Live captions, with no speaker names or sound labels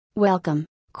Welcome,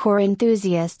 car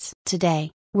enthusiasts.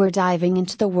 Today, we're diving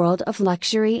into the world of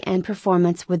luxury and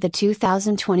performance with the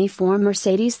 2024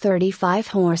 Mercedes 35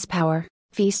 horsepower.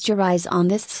 Feast your eyes on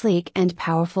this sleek and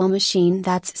powerful machine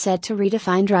that's set to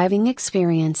redefine driving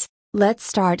experience. Let's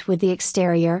start with the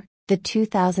exterior. The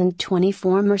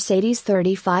 2024 Mercedes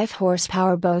 35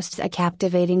 horsepower boasts a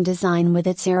captivating design with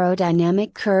its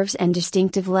aerodynamic curves and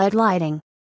distinctive LED lighting.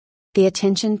 The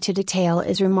attention to detail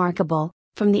is remarkable,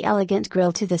 from the elegant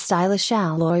grille to the stylish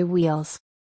alloy wheels.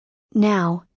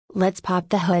 Now, let's pop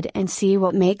the hood and see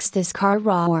what makes this car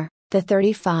roar. The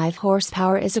 35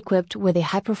 horsepower is equipped with a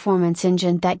high-performance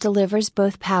engine that delivers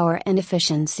both power and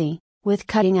efficiency. With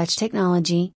cutting-edge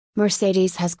technology,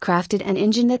 Mercedes has crafted an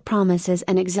engine that promises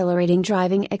an exhilarating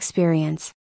driving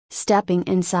experience. Stepping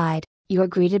inside, you're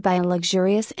greeted by a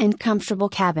luxurious and comfortable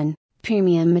cabin.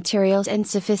 Premium materials and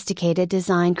sophisticated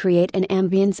design create an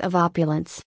ambience of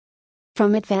opulence.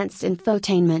 From advanced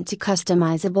infotainment to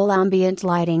customizable ambient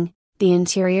lighting, the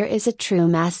interior is a true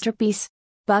masterpiece.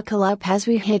 Buckle up as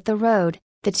we hit the road.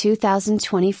 The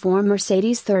 2024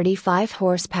 Mercedes 35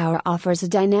 horsepower offers a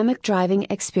dynamic driving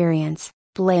experience,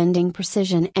 blending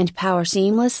precision and power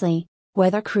seamlessly.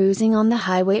 Whether cruising on the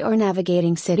highway or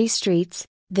navigating city streets,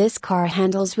 this car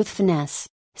handles with finesse.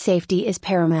 Safety is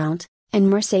paramount, and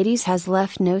Mercedes has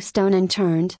left no stone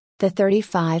unturned. The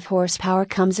 35 horsepower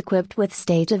comes equipped with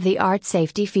state-of-the-art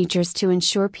safety features to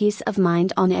ensure peace of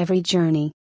mind on every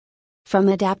journey. From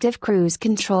adaptive cruise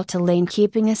control to lane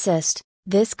keeping assist,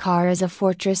 this car is a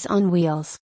fortress on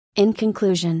wheels. In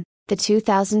conclusion, the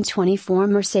 2024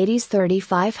 Mercedes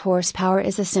 35 horsepower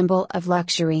is a symbol of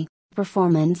luxury,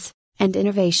 performance, and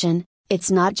innovation.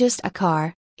 It's not just a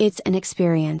car, it's an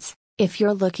experience. If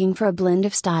you're looking for a blend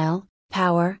of style,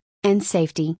 power, and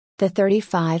safety, the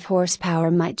 35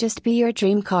 horsepower might just be your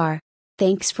dream car.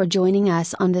 Thanks for joining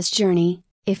us on this journey.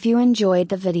 If you enjoyed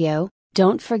the video,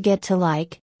 don't forget to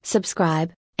like,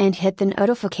 subscribe, and hit the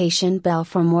notification bell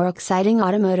for more exciting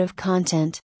automotive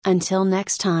content. Until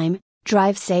next time,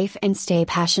 drive safe and stay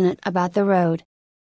passionate about the road.